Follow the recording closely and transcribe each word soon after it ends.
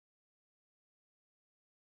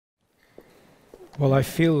Well, I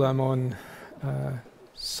feel I'm on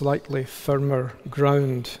slightly firmer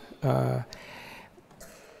ground. I'm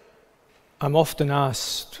often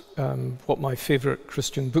asked what my favorite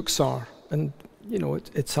Christian books are, and you know,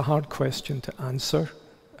 it's a hard question to answer,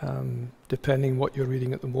 depending what you're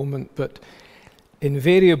reading at the moment, but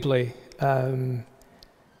invariably,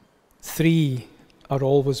 three are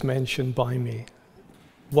always mentioned by me.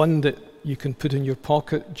 One that you can put in your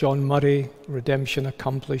pocket, John Murray, Redemption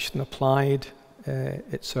Accomplished and Applied.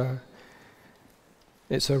 It's a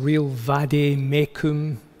real vade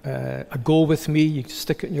mecum, a go with me, you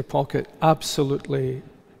stick it in your pocket, absolutely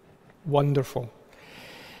wonderful.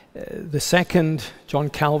 The second, John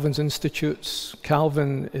Calvin's Institutes.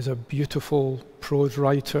 Calvin is a beautiful prose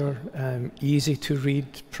writer, easy to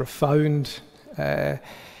read, profound. Yeah,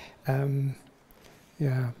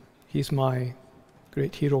 he's my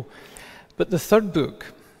great hero. But the third book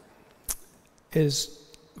is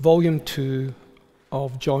Volume 2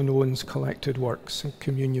 of John Owen's collected works in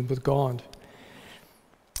communion with God.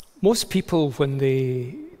 Most people, when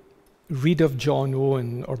they read of John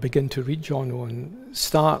Owen or begin to read John Owen,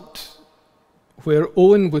 start where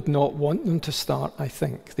Owen would not want them to start, I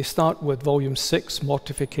think. They start with Volume 6,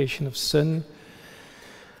 Mortification of Sin,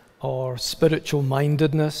 or Spiritual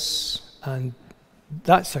Mindedness, and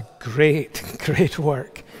that's a great, great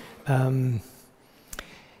work.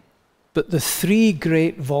 But the three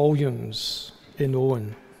great volumes in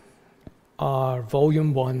Owen are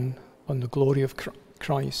Volume 1 on the glory of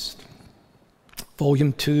Christ,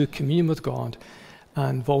 Volume 2, Communion with God,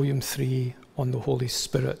 and Volume 3 on the Holy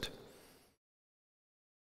Spirit.